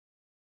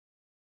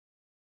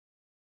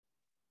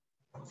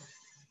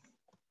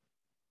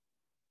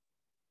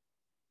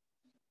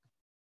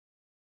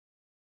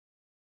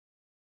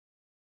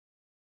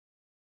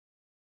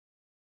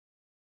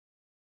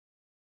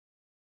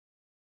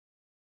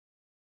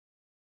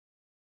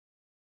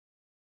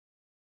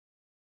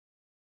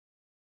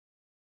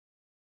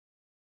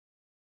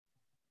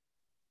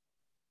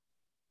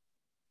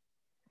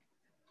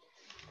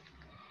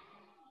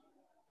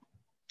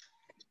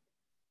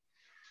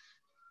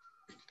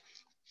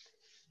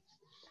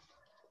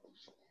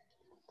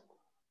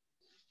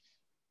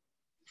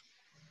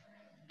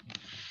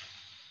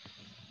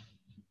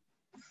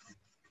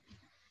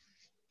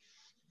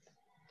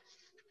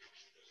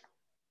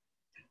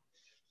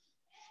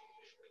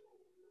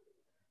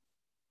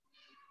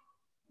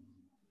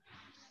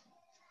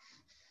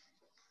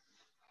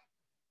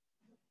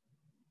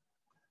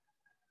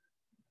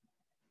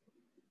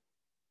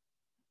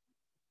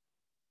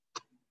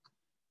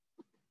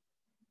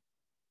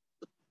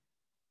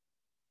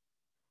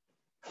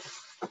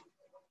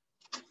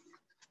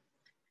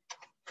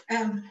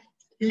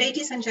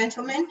Ladies and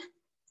gentlemen,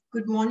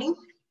 good morning.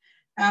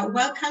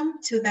 Welcome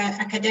to the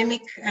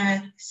academic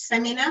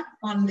seminar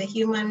on the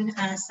human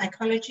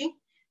psychology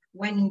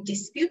when in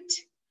dispute.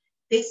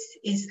 This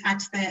is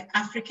at the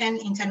African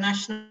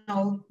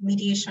International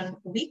Mediation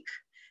Week,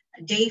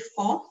 day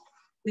 4,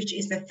 which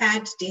is the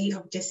 3rd day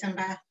of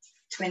December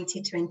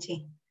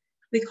 2020.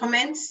 We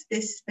commence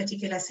this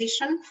particular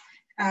session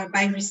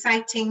by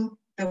reciting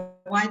the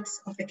words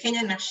of the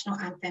Kenyan National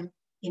Anthem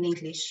in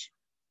English.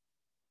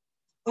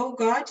 O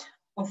God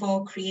of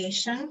all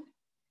creation,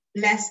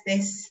 bless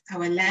this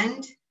our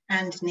land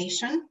and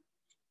nation.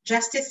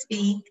 Justice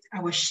be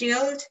our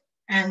shield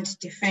and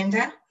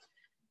defender.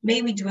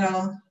 May we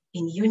dwell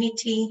in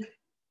unity,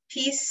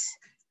 peace,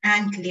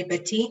 and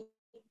liberty.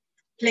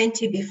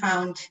 Plenty be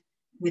found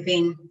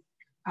within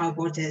our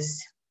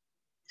borders.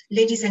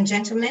 Ladies and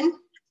gentlemen,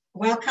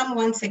 welcome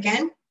once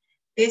again.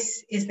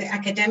 This is the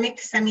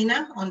academic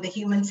seminar on the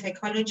human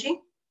psychology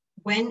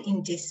when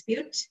in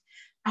dispute.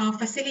 Our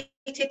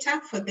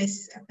facilitator for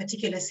this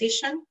particular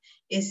session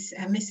is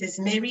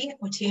Mrs. Mary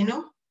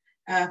Otieno.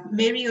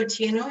 Mary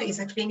Otieno is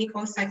a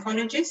clinical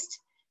psychologist.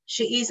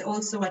 She is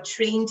also a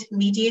trained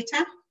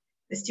mediator,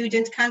 the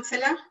student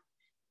counselor,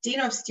 dean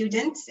of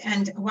students,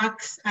 and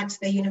works at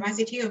the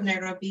University of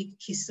Nairobi,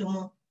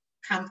 Kisumu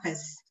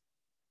campus.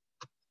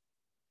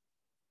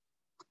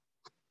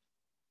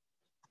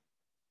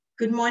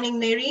 Good morning,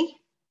 Mary.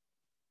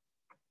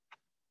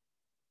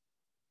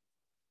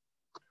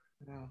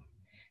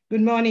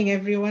 Good morning,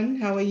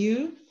 everyone. How are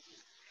you?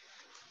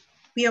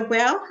 We are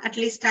well, at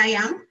least I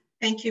am.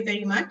 Thank you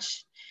very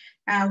much.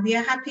 We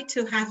are happy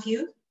to have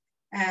you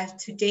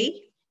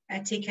today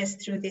take us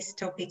through this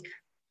topic.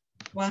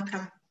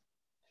 Welcome.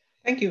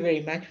 Thank you very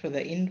much for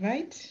the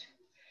invite.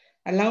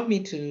 Allow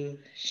me to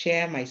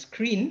share my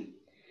screen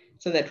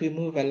so that we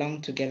move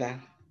along together.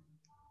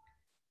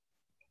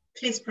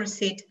 Please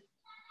proceed.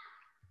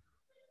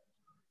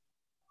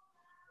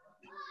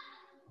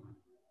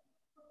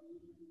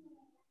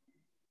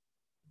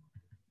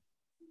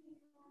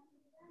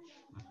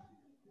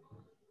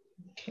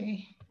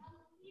 Okay.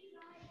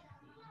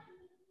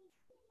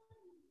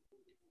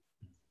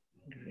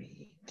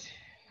 Great.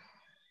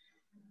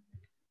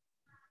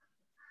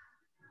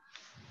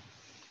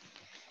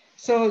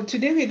 So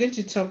today we're going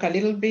to talk a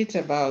little bit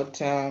about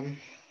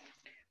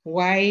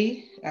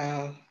why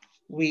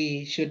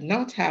we should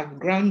not have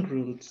ground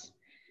rules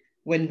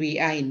when we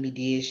are in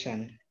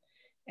mediation.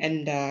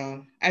 And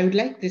I would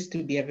like this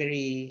to be a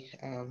very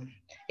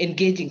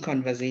engaging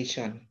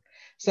conversation.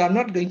 So I'm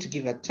not going to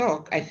give a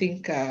talk. I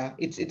think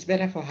it's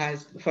better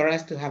for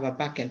us to have a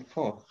back and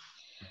forth.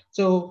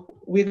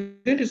 So we're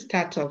going to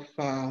start off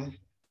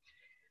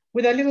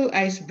with a little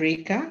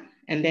icebreaker,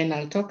 and then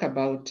I'll talk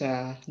about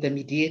the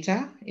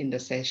mediator in the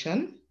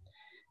session.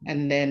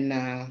 And then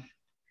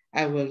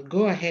I will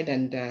go ahead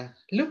and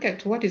look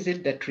at what is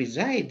it that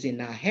resides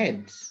in our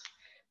heads,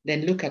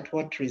 then look at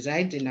what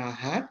resides in our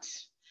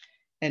hearts.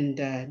 And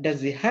does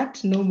the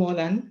heart know more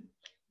than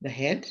the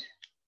head?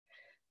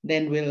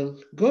 Then we'll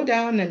go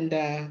down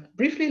and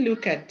briefly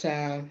look at,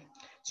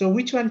 so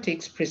which one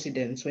takes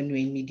precedence when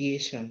we're in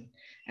mediation?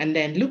 And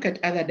then look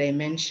at other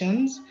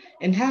dimensions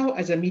and how,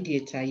 as a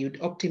mediator,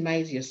 you'd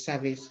optimize your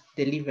service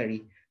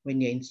delivery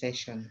when you're in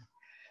session.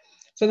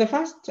 So the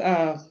first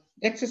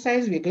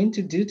exercise we're going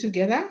to do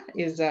together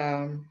is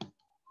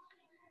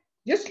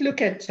just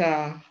look at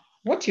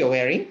what you're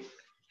wearing.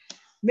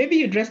 Maybe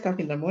you dressed up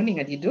in the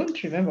morning and you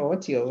don't remember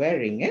what you're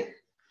wearing, eh?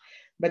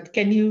 But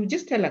can you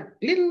just tell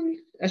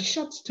a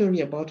short story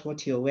about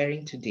what you're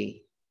wearing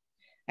today?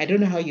 I don't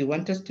know how you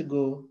want us to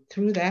go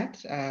through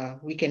that.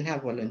 We can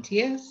have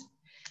volunteers,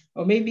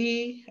 or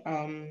maybe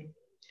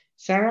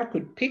Sarah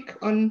could pick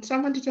on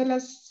someone to tell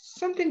us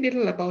something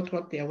little about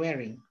what they're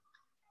wearing.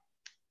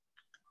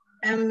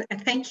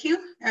 Thank you.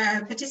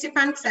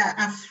 Participants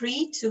are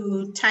free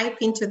to type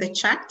into the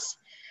chat.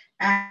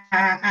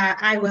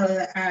 I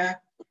will,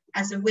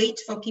 as a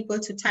wait for people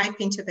to type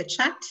into the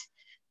chat,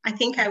 I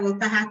think I will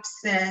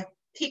perhaps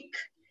pick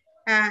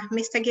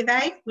Mr.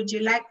 Gidai. Would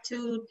you like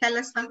to tell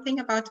us something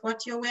about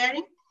what you're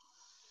wearing?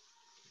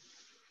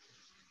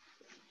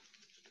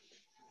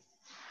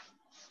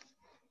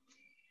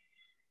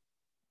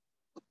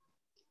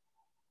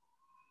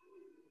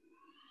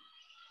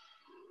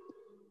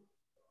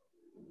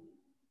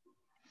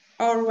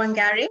 Or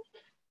Wangari,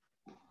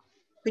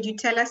 could you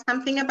tell us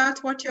something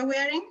about what you're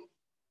wearing?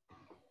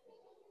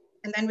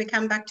 And then we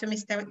come back to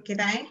Mr.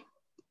 Gidai.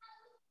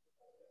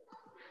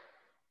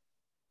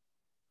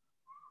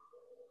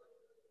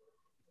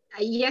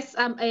 Yes,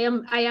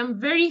 I am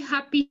very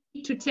happy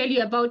to tell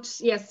you about,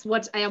 yes,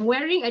 what I am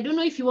wearing. I don't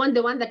know if you want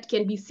the one that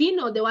can be seen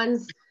or the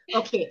ones,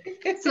 okay.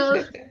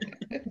 So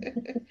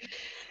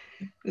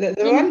the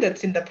one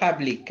that's in the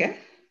public, eh?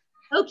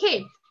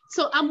 Okay,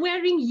 so I'm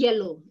wearing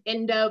yellow,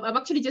 and I've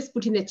actually just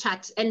put in the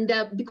chat. And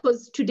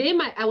because today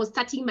I was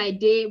starting my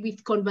day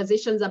with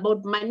conversations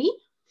about money,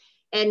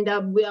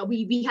 and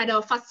we had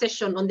our first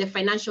session on the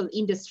financial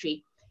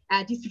industry,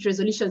 dispute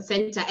resolution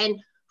center.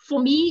 And for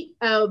me,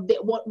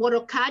 what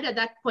occurred at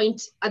that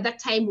point, at that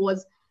time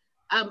was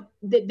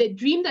the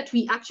dream that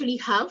we actually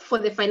have for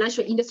the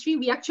financial industry,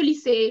 we actually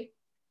say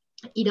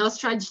in our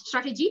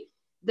strategy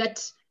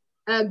that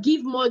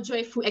give more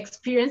joyful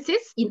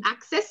experiences in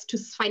access to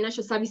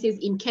financial services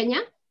in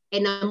Kenya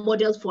and a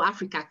model for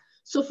Africa.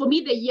 So for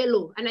me, the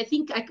yellow, and I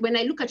think when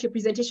I look at your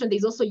presentation,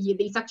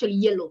 there's actually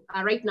yellow.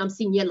 Right now I'm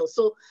seeing yellow.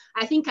 So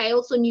I think I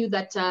also knew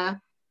that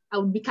I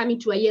would be coming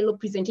to a yellow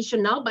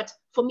presentation now, but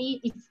for me,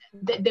 it's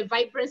the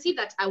vibrancy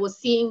that I was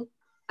seeing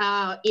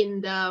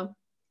in the,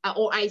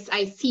 or I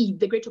see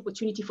the great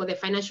opportunity for the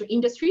financial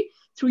industry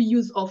through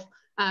use of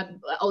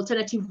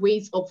alternative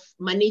ways of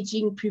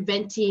managing,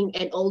 preventing,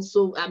 and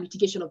also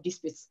mitigation of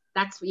disputes.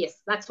 That's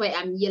why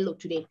I'm yellow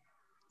today.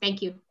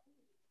 Thank you.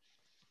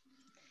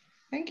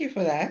 Thank you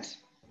for that.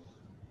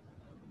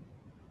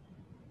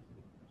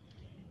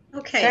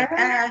 Okay.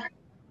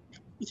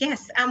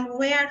 Yes, I'm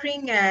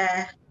wearing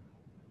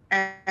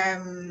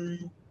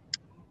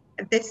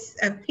this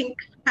pink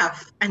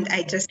scarf, and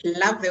I just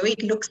love the way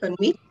it looks on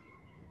me.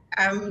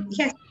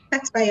 Yes,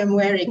 that's why I'm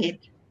wearing it.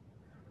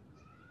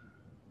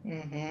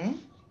 Mm-hmm.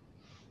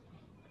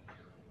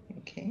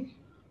 Okay.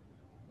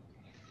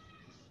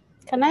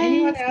 Can I?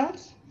 Anyone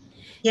else?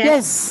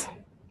 Yes.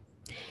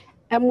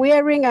 I'm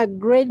wearing a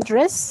gray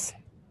dress.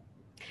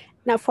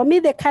 Now, for me,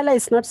 the color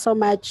is not so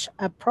much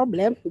a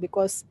problem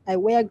because I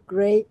wear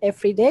gray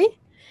every day.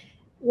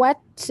 What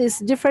is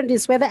different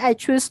is whether I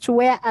choose to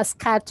wear a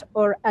skirt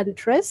or a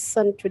dress.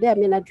 And today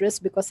I'm in a dress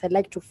because I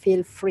like to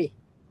feel free.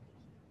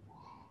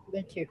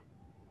 Thank you.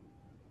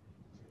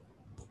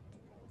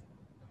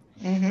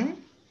 Mm-hmm.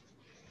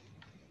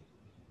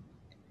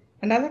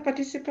 Another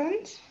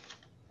participant?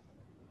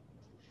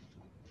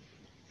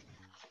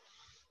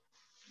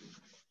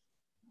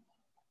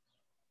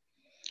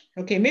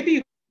 Okay, maybe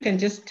you can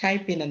just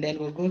type in and then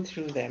we'll go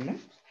through them.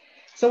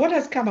 So what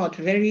has come out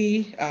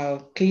very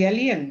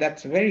clearly, and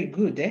that's very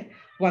good.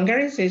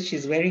 Wangari says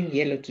she's wearing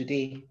yellow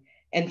today.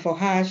 And for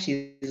her,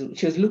 she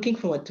was looking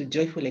forward to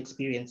joyful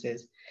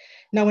experiences.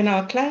 Now, when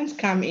our clients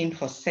come in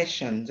for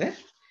sessions,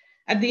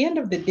 at the end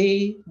of the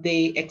day,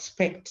 they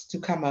expect to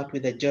come out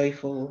with a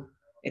joyful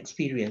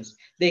experience.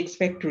 They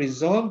expect to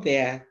resolve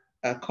their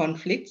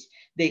conflicts.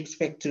 They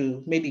expect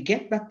to maybe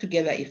get back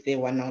together if they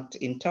were not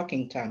in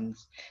talking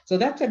terms. So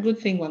that's a good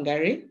thing,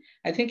 Wangari.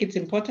 I think it's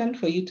important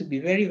for you to be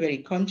very, very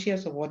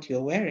conscious of what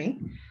you're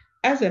wearing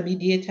as a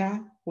mediator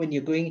when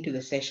you're going into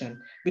the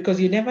session, because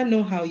you never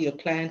know how your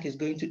client is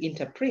going to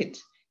interpret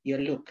your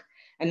look.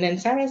 And then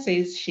Sarah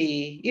says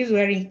she is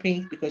wearing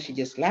pink because she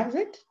just loves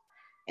it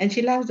and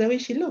she loves the way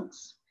she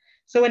looks.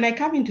 So when I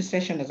come into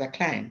session as a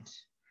client,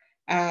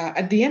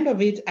 at the end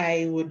of it,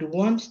 I would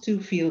want to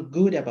feel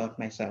good about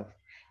myself.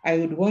 I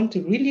would want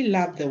to really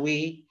love the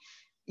way,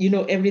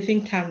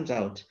 everything turns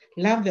out,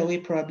 love the way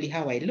probably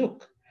how I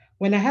look.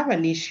 When I have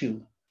an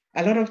issue,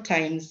 a lot of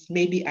times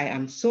maybe I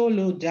am so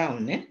low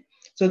down,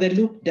 so the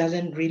look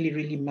doesn't really,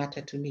 really matter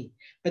to me.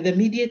 But the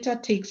mediator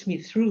takes me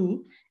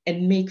through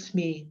and makes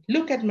me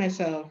look at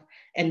myself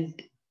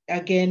and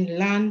again,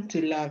 learn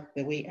to love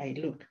the way I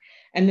look.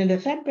 And then the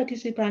third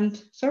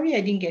participant, sorry,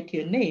 I didn't get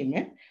your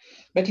name,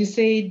 but you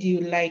said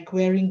you like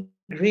wearing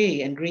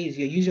gray, and gray is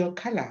your usual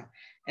color.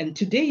 And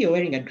today you're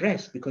wearing a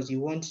dress because you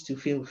want to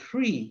feel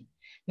free.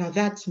 Now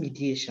that's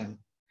mediation.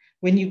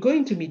 When you go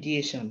into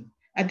mediation,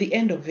 at the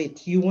end of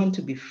it, you want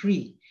to be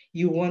free.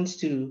 You want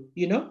to,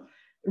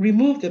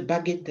 remove the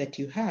baggage that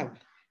you have,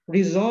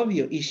 resolve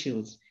your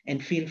issues,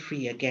 and feel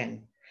free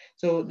again.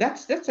 So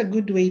that's a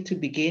good way to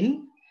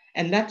begin.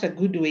 And that's a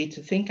good way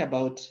to think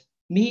about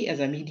me as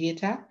a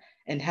mediator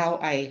and how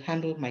I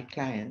handle my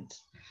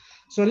clients.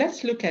 So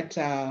let's look at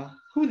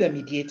who the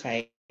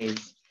mediator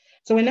is.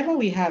 So whenever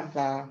we have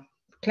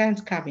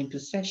clients come into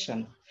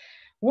session,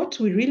 what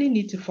we really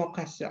need to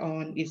focus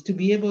on is to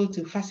be able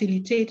to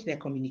facilitate their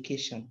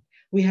communication.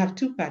 We have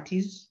two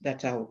parties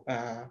that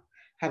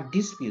have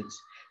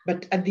disputes,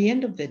 but at the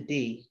end of the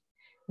day,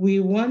 we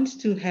want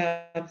to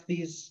have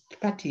these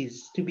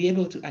parties to be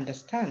able to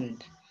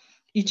understand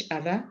each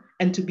other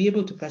and to be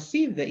able to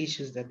perceive the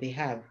issues that they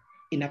have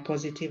in a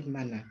positive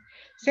manner.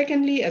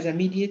 Secondly, as a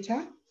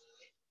mediator,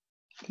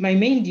 my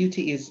main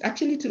duty is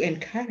actually to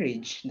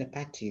encourage the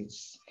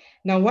parties.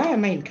 Now, why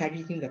am I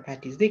encouraging the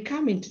parties? They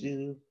come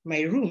into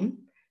my room,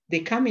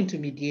 they come into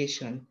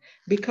mediation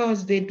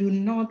because they do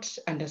not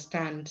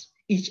understand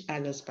each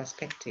other's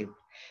perspective.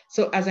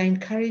 So as I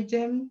encourage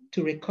them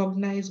to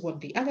recognize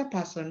what the other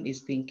person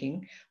is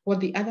thinking, what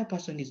the other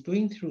person is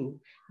going through,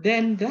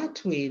 then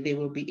that way they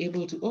will be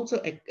able to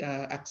also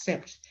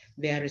accept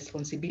their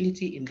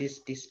responsibility in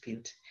this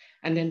dispute.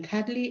 And then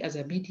thirdly, as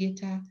a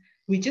mediator,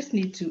 we just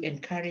need to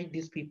encourage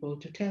these people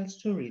to tell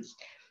stories.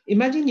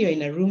 Imagine you're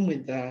in a room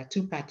with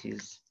two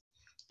parties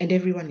and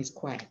everyone is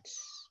quiet.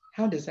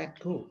 How does that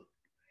go?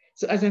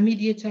 So as a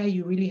mediator,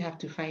 you really have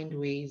to find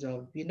ways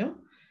of,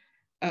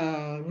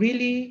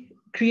 really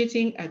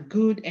creating a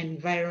good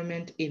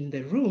environment in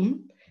the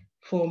room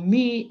for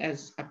me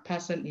as a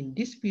person in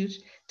dispute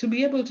to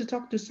be able to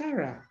talk to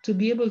Sarah, to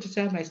be able to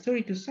tell my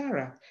story to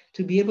Sarah,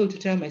 to be able to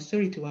tell my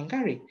story to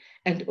Wangari,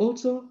 and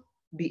also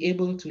be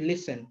able to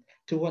listen.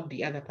 to what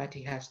the other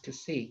party has to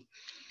say.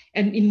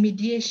 And in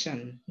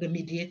mediation, the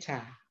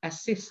mediator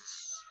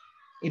assists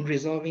in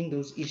resolving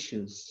those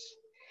issues.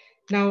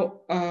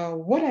 Now,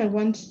 what I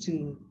want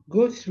to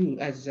go through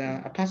as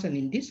a person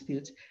in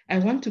dispute, I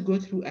want to go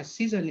through a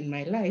season in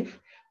my life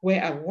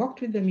where I've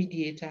worked with the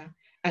mediator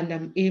and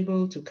I'm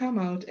able to come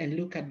out and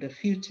look at the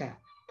future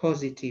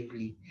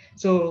positively.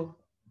 So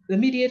the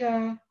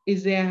mediator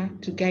is there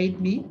to guide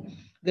me.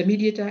 The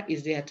mediator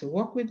is there to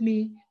work with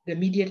me. The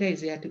mediator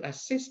is there to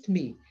assist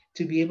me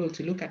to be able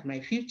to look at my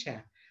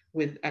future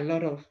with a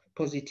lot of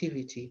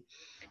positivity.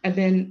 And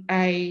then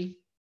I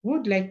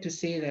would like to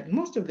say that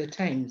most of the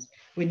times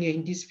when you're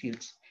in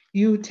dispute,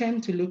 you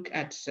tend to look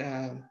at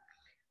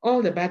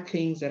all the bad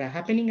things that are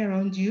happening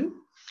around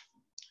you.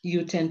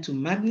 You tend to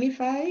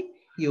magnify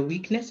your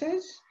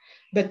weaknesses.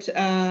 But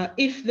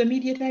if the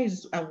mediator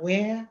is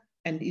aware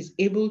and is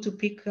able to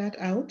pick that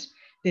out,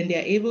 then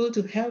they're able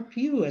to help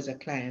you as a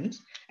client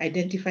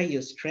identify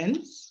your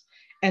strengths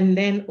and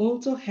then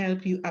also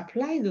help you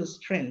apply those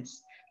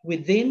strengths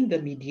within the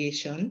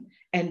mediation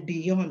and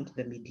beyond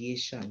the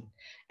mediation.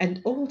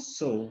 And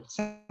also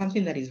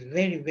something that is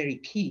very, very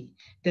key,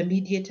 the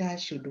mediator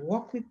should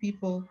work with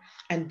people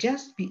and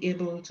just be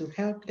able to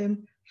help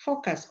them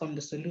focus on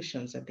the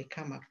solutions that they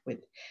come up with.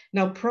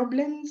 Now,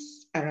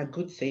 problems are a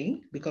good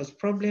thing because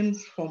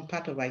problems form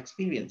part of our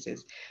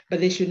experiences, but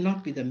they should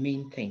not be the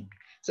main thing.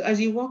 So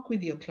as you work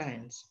with your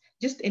clients,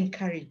 just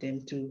encourage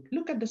them to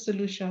look at the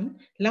solution,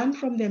 learn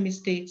from their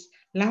mistakes,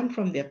 learn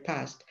from their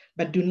past,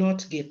 but do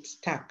not get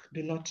stuck,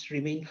 do not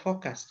remain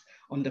focused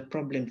on the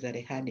problems that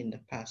they had in the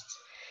past.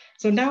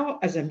 So now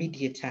as a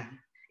mediator,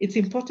 it's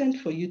important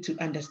for you to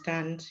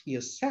understand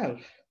yourself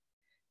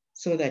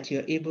so that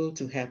you're able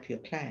to help your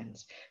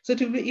clients. So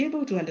to be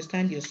able to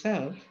understand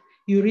yourself,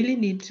 you really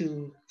need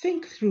to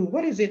think through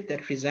what is it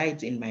that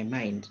resides in my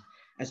mind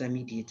as a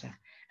mediator.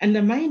 And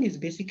the mind is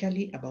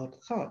basically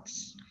about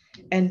thoughts.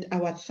 And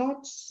our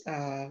thoughts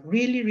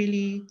really,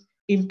 really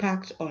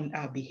impact on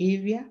our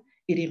behavior.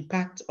 It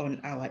impacts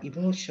on our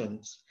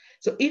emotions.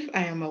 So if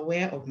I am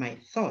aware of my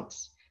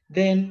thoughts,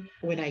 then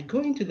when I go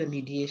into the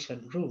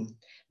mediation room,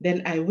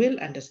 then I will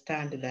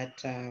understand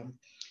that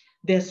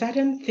there are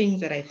certain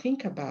things that I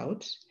think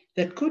about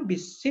that could be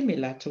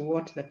similar to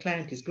what the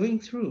client is going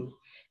through.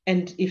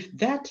 And if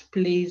that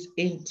plays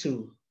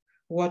into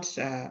what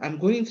I'm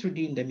going through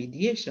during the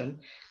mediation,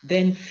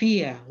 then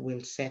fear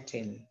will set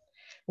in.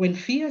 When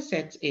fear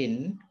sets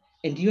in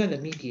and you are the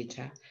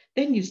mediator,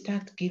 then you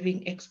start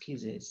giving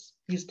excuses.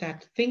 You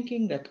start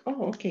thinking that,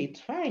 oh, okay,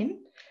 it's fine.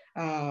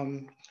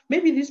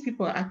 Maybe these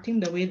people are acting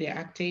the way they're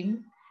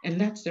acting, and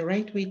that's the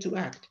right way to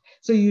act.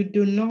 So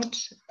you're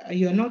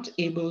not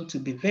able to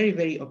be very,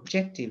 very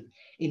objective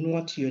in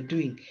what you're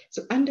doing.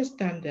 So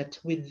understand that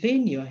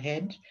within your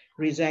head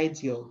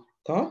resides your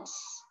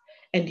thoughts,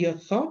 and your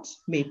thoughts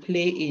may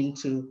play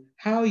into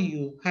how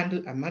you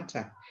handle a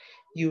matter.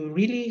 You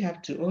really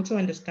have to also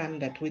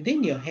understand that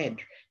within your head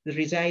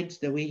resides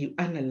the way you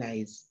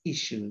analyze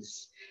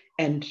issues.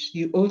 And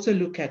you also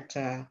look at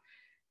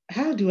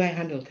how do I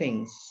handle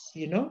things,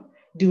 you know?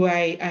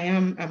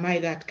 Am I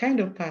that kind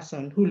of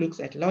person who looks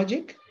at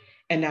logic,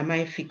 and am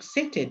I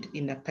fixated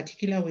in a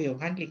particular way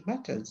of handling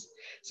matters?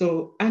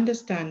 So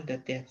understand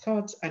that there are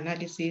thoughts,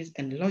 analysis,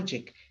 and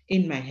logic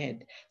in my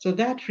head. So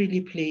that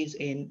really plays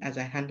in as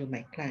I handle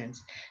my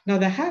clients. Now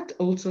the heart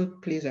also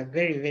plays a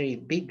very, very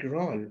big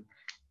role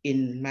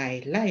in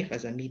my life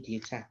as a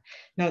mediator.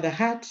 Now the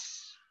heart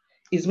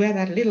is where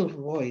that little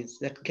voice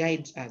that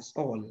guides us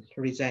all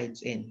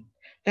resides in.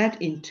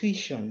 That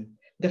intuition,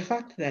 the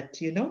fact that,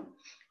 you know,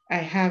 I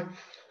have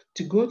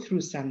to go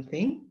through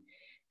something,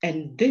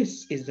 and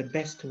this is the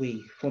best way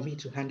for me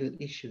to handle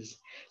issues.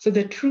 So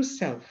the true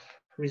self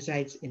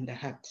resides in the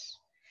heart.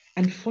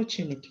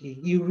 Unfortunately,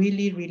 you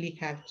really, really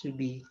have to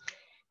be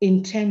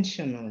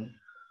intentional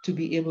to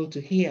be able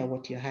to hear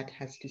what your heart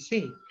has to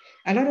say.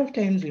 A lot of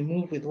times we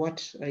move with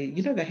what,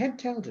 the head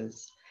tells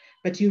us,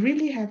 but you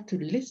really have to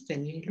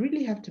listen. You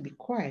really have to be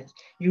quiet.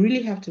 You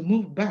really have to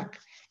move back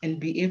and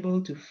be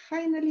able to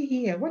finally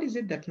hear, what is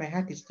it that my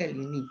heart is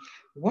telling me?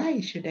 Why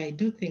should I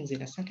do things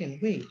in a certain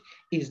way?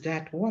 Is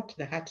that what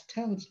the heart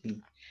tells me?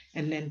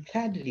 And then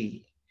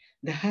thirdly,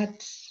 the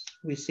heart,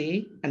 we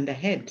say, and the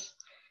head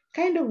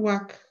kind of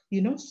work,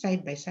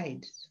 side by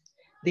side.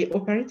 They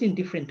operate in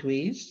different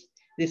ways.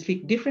 They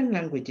speak different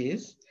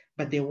languages,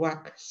 but they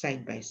work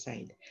side by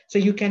side. So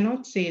you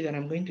cannot say that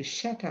I'm going to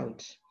shut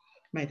out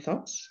my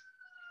thoughts.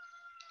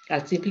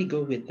 I'll simply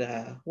go with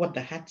what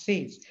the heart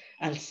says.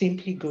 I'll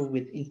simply go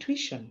with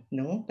intuition.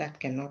 No,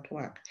 that cannot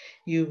work.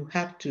 You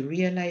have to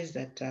realize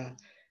that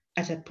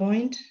at a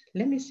point,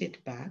 let me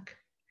sit back,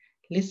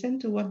 listen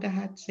to what the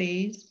heart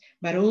says,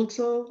 but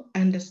also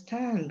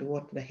understand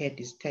what the head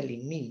is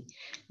telling me.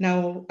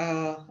 Now,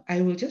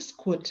 I will just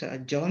quote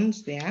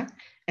John's there,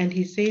 and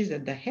he says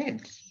that the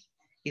head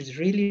is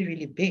really,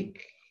 really big,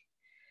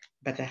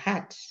 but the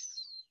heart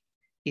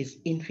is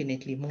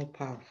infinitely more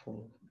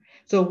powerful.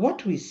 So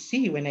what we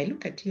see, when I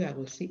look at you, I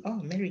will see,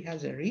 oh, Mary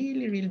has a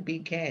really, really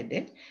big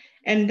head.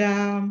 And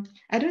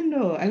I don't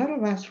know, a lot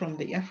of us from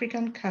the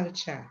African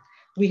culture,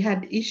 we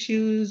had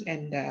issues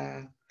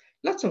and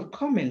lots of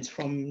comments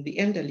from the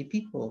elderly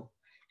people,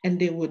 and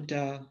they would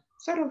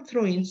sort of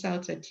throw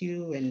insults at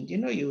you, and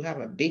you have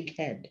a big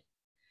head.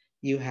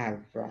 You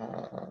have,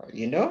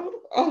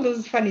 all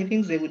those funny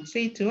things they would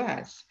say to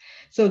us.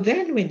 So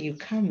then when you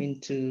come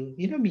into,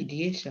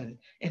 mediation,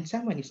 and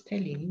someone is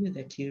telling you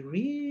that you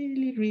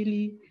really,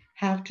 really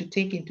have to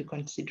take into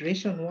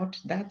consideration what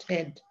that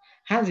head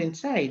has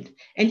inside,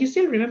 and you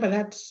still remember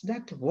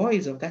that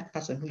voice of that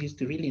person who used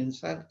to really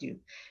insult you.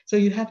 So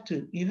you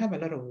have a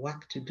lot of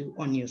work to do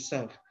on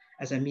yourself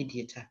as a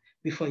mediator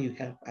before you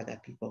help other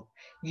people.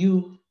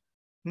 You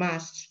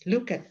must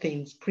look at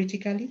things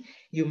critically.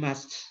 You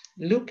must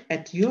look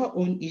at your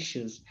own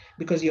issues,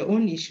 because your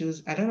own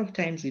issues a lot of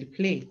times will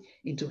play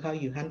into how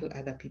you handle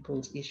other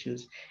people's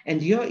issues,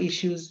 and your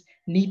issues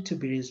need to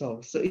be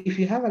resolved. So if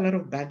you have a lot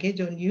of baggage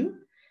on you,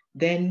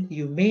 then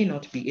you may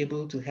not be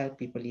able to help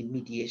people in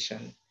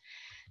mediation.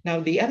 Now,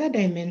 the other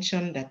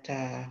dimension that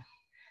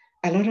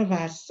a lot of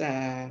us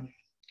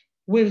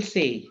will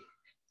say,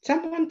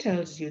 someone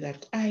tells you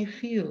that I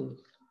feel,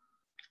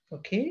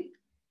 okay,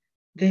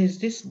 there's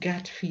this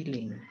gut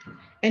feeling.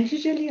 And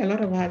usually a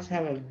lot of us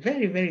have a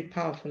very, very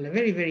powerful, a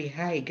very, very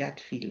high gut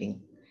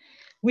feeling.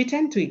 We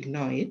tend to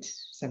ignore it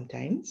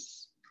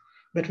sometimes,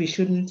 but we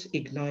shouldn't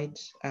ignore it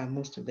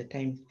most of the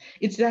time.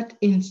 It's that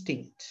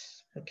instinct,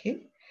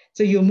 okay?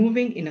 So you're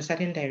moving in a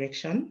certain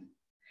direction.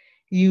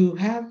 You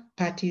have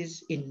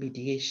parties in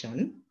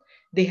mediation.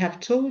 They have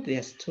told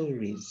their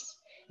stories.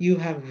 You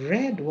have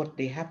read what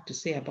they have to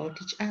say about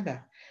each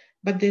other.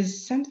 But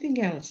there's something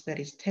else that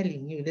is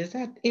telling you, there's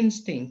that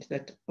instinct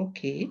that,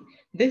 okay,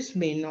 this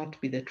may not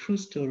be the true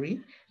story.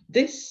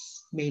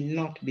 This may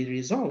not be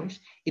resolved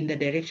in the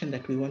direction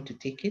that we want to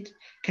take it.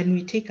 Can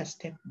we take a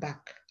step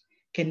back?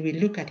 Can we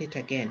look at it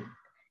again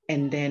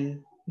and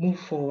then move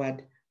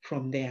forward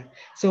from there?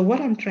 So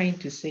what I'm trying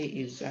to say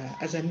is,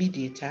 as a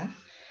mediator,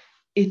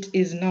 it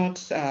is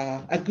not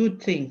a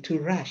good thing to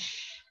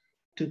rush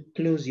to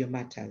close your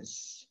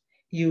matters.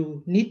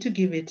 You need to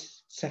give it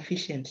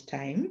sufficient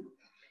time.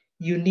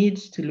 You need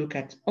to look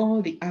at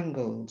all the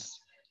angles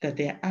that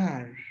there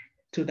are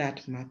to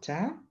that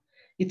matter.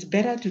 It's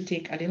better to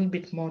take a little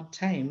bit more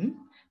time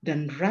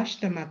than rush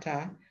the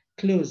matter,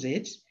 close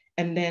it,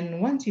 and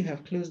then once you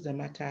have closed the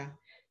matter,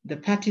 the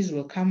parties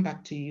will come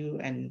back to you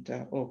and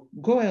or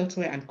go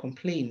elsewhere and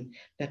complain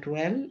that,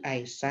 well,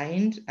 I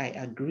signed, I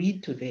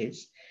agreed to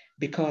this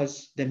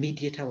because the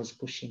mediator was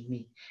pushing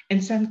me.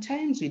 And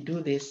sometimes we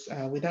do this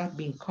without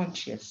being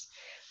conscious.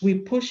 We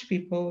push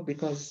people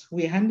because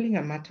we're handling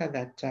a matter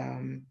that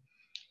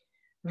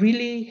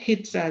really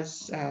hits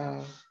us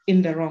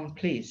in the wrong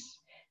place.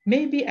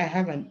 Maybe I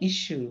have an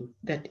issue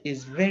that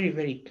is very,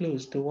 very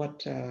close to what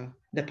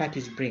the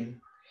parties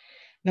bring.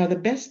 Now, the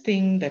best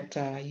thing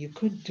that you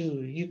could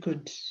do, you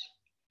could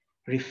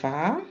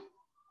refer,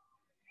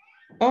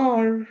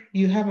 or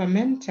you have a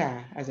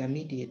mentor as a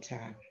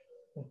mediator,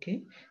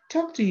 okay?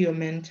 Talk to your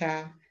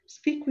mentor,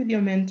 speak with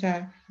your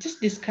mentor, just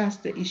discuss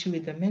the issue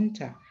with the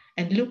mentor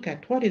and look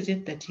at what is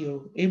it that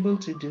you're able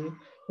to do,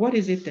 what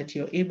is it that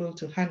you're able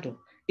to handle.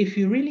 If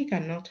you really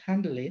cannot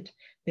handle it,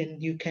 then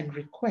you can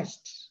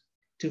request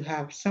to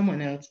have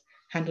someone else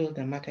handle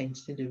the matter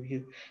instead of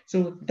you.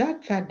 So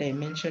that third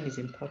dimension is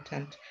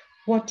important.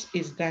 What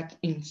is that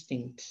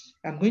instinct?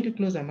 I'm going to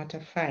close a matter,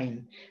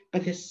 fine,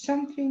 but there's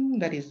something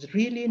that is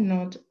really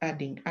not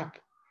adding up.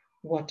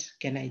 What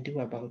can I do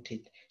about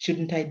it?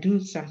 Shouldn't I do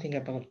something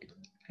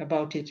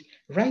about it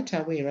right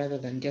away rather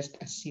than just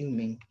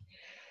assuming?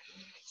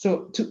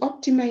 So to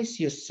optimize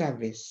your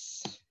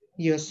service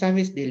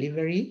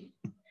delivery,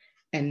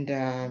 and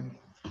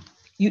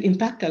you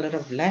impact a lot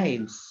of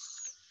lives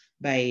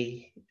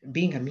by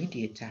being a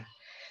mediator.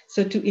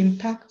 So to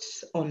impact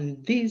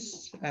on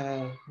these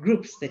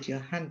groups that you're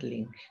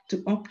handling, to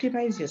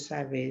optimize your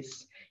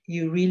service,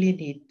 you really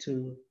need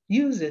to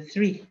use the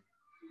three.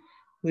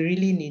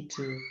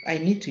 I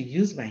need to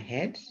use my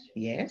head,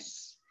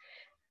 yes,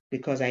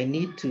 because I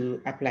need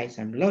to apply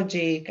some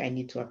logic, I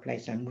need to apply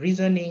some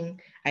reasoning,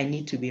 I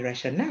need to be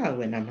rational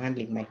when I'm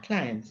handling my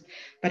clients.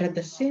 But at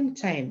the same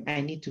time,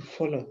 I need to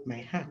follow my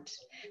heart.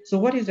 So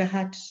what is the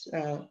heart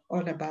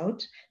all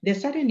about? There are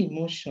certain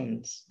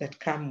emotions that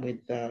come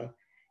with the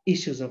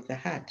issues of the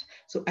heart.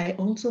 So I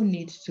also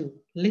need to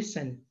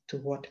listen to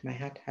what my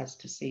heart has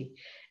to say.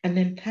 And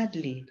then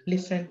thirdly,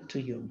 listen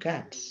to your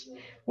gut.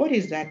 What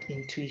is that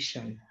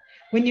intuition?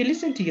 When you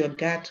listen to your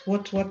gut,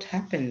 what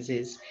happens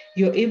is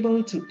you're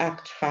able to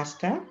act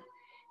faster.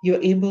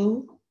 You're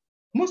able,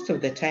 most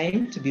of the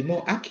time, to be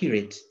more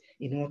accurate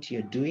in what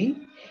you're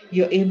doing.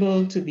 You're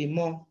able to be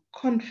more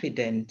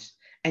confident,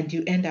 and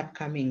you end up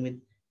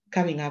coming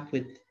up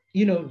with,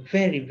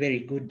 very, very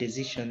good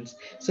decisions.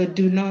 So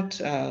do not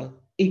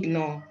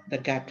ignore the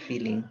gut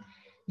feeling.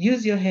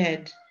 Use your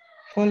head,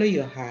 follow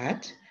your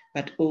heart,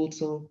 but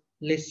also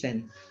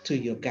listen to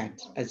your gut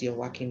as you're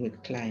working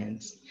with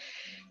clients.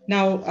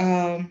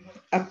 Now,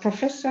 a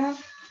professor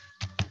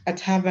at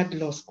Harvard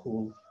Law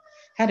School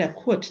had a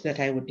quote that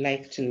I would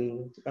like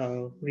to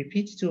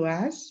repeat to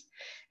us.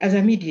 As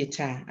a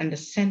mediator, and the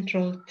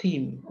central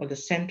theme or the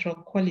central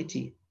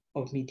quality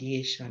of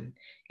mediation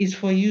is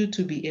for you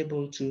to be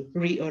able to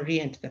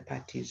reorient the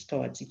parties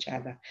towards each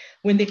other.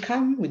 When they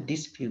come with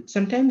disputes,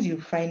 sometimes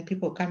you find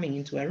people coming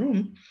into a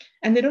room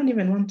and they don't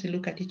even want to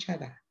look at each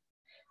other.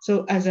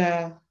 So as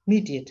a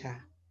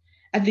mediator,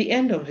 at the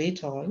end of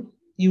it all,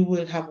 you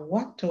will have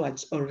worked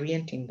towards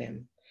orienting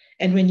them.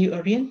 And when you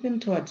orient them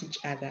towards each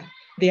other,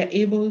 they are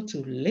able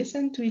to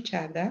listen to each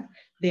other.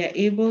 They are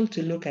able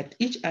to look at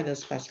each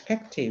other's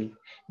perspective.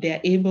 They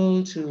are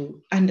able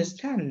to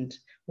understand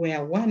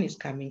where one is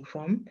coming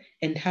from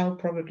and how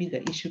probably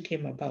the issue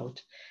came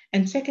about.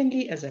 And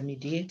secondly, as a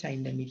mediator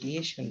in the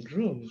mediation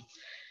room,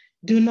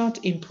 do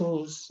not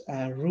impose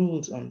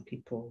rules on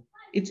people.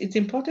 It's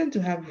important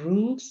to have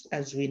rules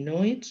as we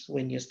know it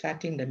when you're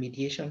starting the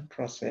mediation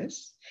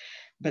process.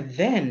 But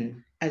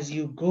then as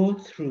you go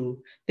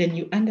through, then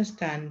you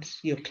understand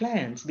your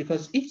clients,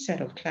 because each set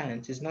of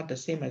clients is not the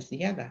same as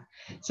the other.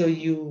 So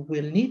you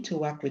will need to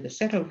work with a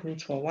set of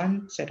rules for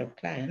one set of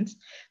clients,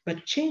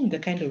 but change the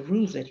kind of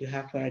rules that you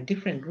have for a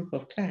different group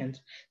of clients.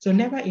 So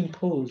never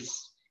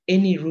impose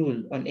any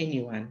rule on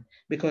anyone,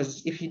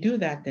 because if you do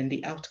that, then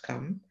the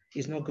outcome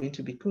is not going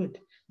to be good.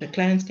 The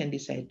clients can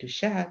decide to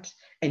shut,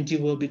 and you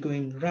will be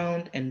going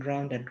round and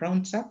round and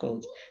round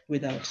circles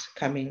without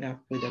coming up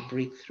with a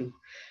breakthrough.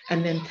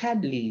 And then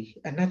thirdly,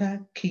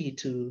 another key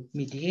to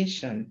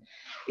mediation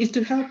is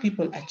to help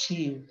people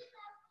achieve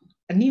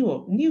a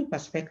new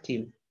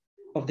perspective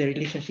of the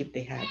relationship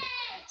they had.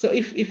 So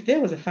if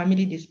there was a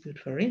family dispute,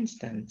 for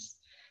instance,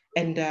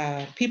 and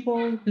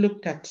people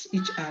looked at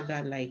each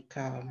other like,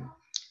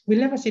 we'll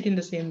never sit in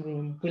the same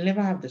room, we'll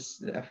never have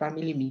this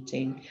family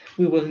meeting,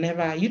 we will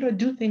never,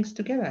 do things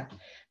together.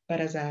 But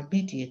as a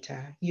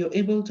mediator, you're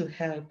able to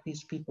help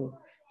these people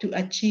to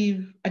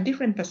achieve a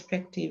different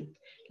perspective.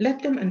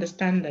 Let them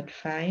understand that,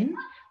 fine,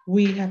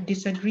 we have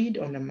disagreed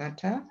on a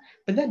matter,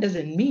 but that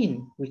doesn't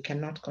mean we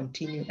cannot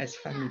continue as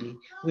family.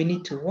 We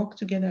need to work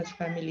together as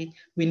family.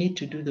 We need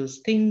to do those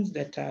things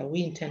that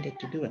we intended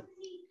to do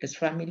as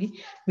family.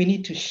 We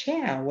need to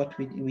share what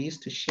we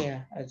used to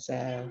share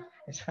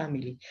as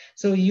family.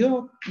 So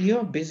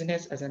your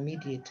business as a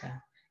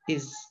mediator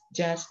is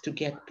just to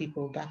get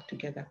people back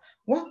together.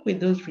 Work with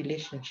those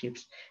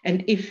relationships.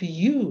 And if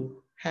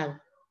you have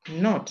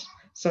not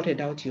sorted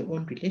out your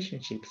own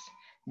relationships,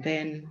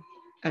 then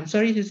I'm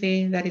sorry to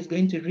say that is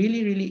going to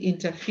really, really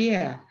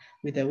interfere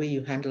with the way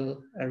you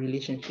handle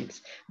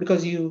relationships,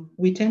 because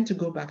we tend to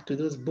go back to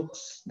those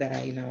books that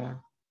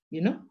are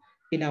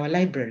in our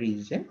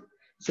libraries.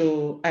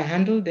 So I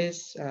handled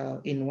this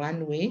in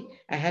one way.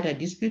 I had a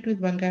dispute with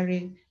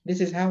Wangari.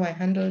 This is how I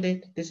handled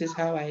it. This is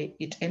how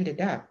it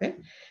ended up.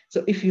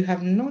 So if you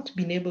have not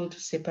been able to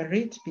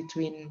separate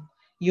between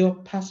your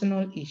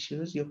personal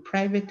issues, your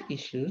private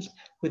issues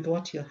with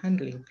what you're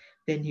handling,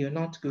 then you're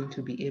not going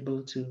to be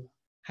able to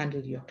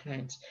handle your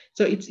clients.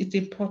 So it's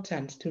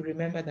important to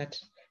remember that,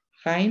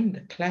 fine,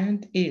 the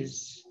client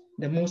is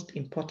the most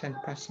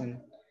important person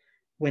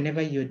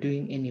whenever you're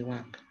doing any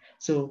work.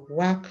 So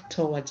work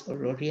towards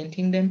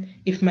orienting them.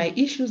 If my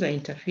issues are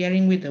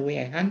interfering with the way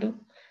I handle,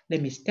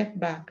 let me step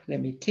back,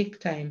 let me take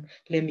time,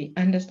 let me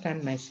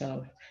understand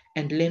myself,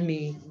 and let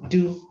me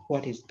do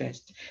what is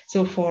best.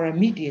 So for a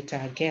mediator,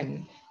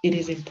 again, it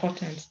is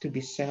important to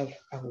be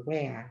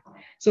self-aware.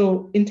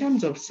 So in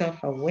terms of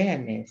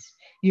self-awareness,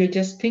 you're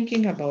just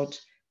thinking about,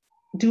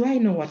 do I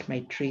know what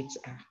my traits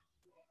are?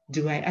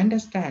 Do I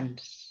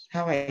understand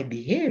how I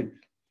behave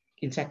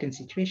in certain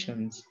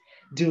situations?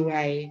 Do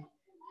I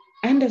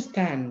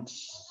understand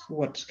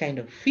what kind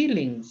of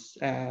feelings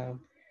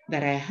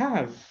that I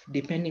have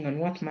depending on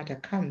what matter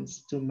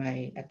comes to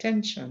my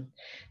attention?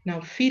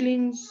 Now,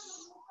 feelings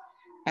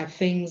are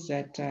things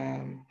that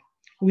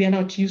we are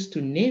not used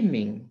to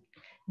naming,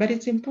 but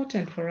it's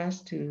important for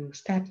us to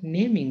start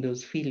naming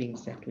those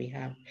feelings that we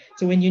have.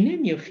 So when you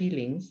name your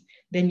feelings,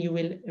 then you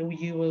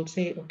will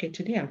say, okay,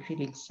 today I'm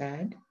feeling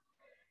sad.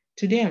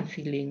 Today I'm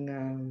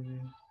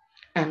feeling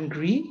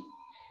angry.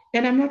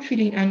 And I'm not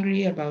feeling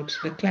angry about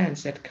the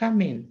clients that come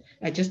in.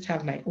 I just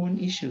have my own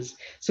issues.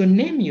 So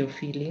name your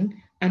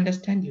feeling,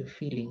 understand your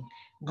feeling,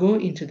 go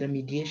into the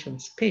mediation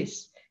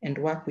space and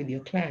work with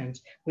your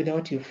clients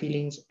without your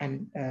feelings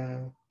and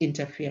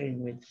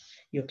interfering with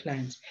your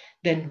clients.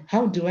 Then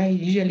how do I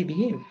usually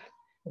behave?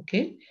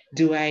 Okay,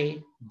 do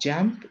I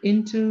jump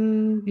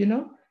into,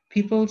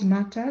 people's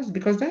matters?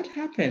 Because that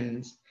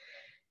happens.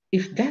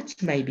 If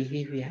that's my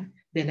behavior,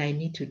 then I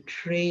need to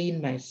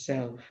train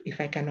myself.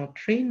 If I cannot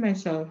train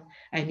myself,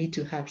 I need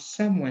to have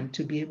someone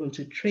to be able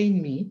to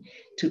train me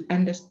to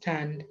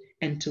understand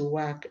and to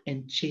work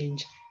and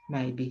change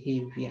my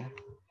behavior.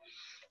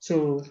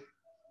 So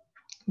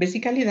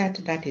basically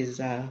that is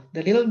the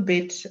little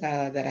bit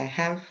that I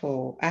have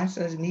for us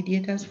as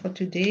mediators for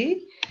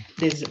today.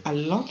 There's a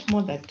lot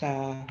more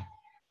that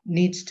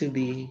needs to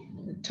be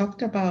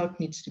talked about,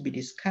 needs to be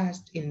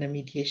discussed in the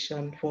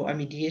mediation, for a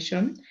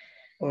mediation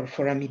or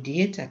for a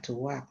mediator to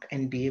work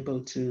and be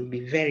able to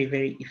be very,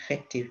 very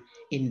effective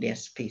in their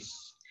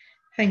space.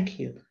 Thank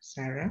you,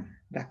 Sarah.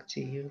 Back to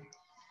you.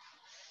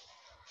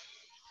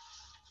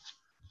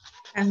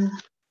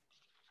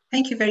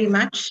 Thank you very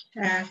much,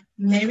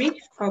 Mary,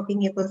 for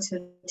being able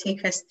to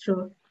take us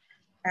through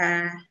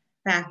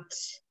that.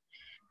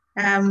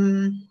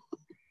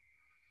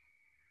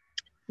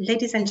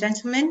 Ladies and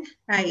gentlemen,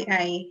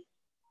 I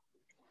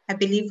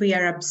believe we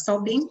are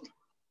absorbing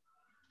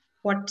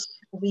what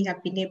we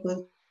have been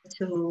able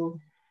to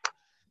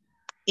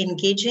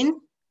engage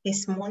in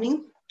this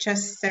morning,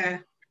 just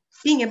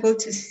being able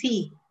to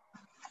see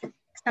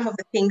some of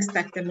the things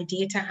that the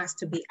mediator has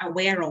to be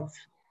aware of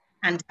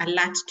and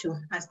alert to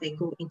as they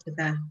go into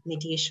the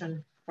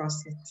mediation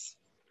process.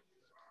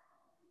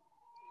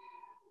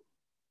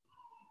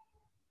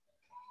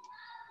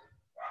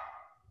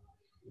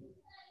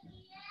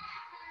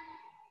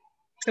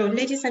 So,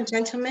 ladies and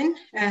gentlemen,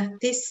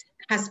 this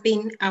has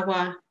been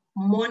our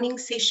morning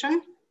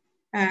session,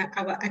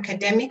 our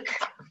academic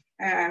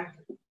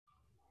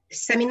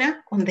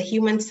seminar on the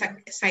human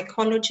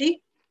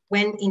psychology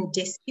when in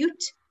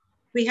dispute.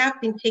 We have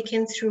been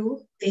taken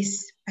through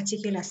this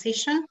particular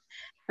session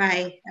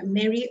by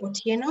Mary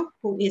Otieno,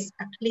 who is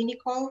a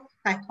clinical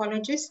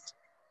psychologist,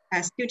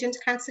 a student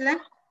counselor,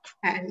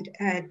 and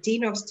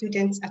Dean of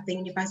Students at the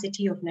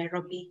University of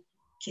Nairobi,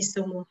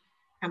 Kisumu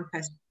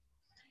campus.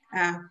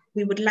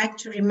 We would like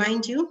to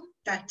remind you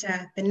that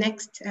the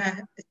next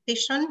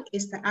session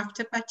is the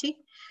after party,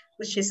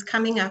 which is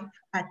coming up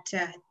at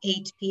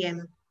 8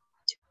 p.m.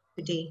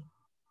 today.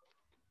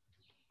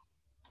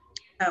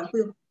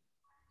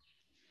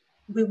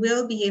 We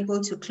will be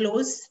able to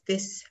close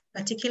this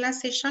particular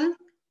session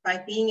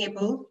by being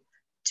able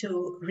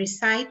to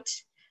recite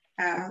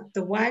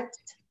the words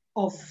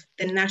of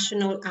the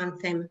national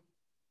anthem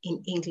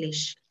in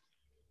English.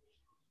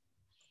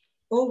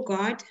 O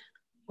God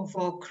of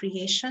all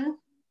creation,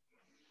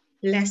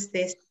 bless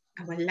this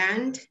our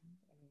land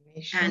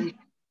and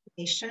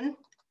nation.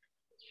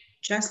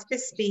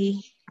 Justice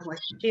be our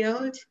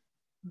shield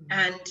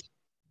and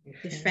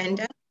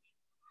defender.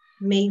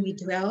 May we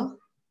dwell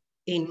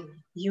in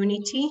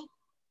unity,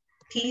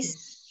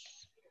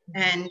 peace,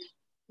 and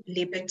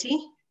liberty.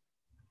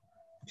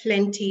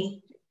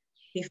 Plenty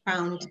be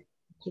found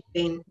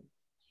within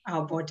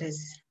our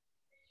borders.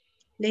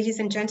 Ladies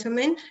and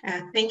gentlemen,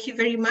 thank you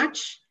very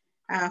much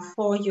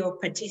for your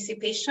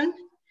participation.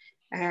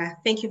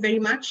 Thank you very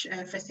much,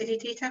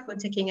 Facilitator, for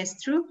taking us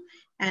through.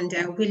 And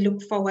we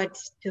look forward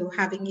to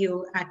having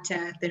you at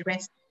the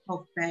rest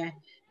of the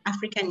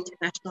African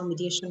International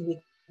Mediation Week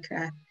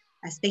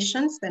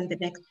sessions. And the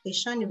next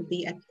session will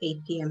be at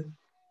 8 p.m.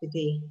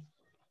 today.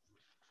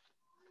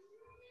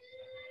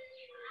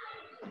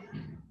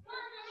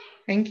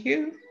 Thank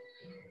you.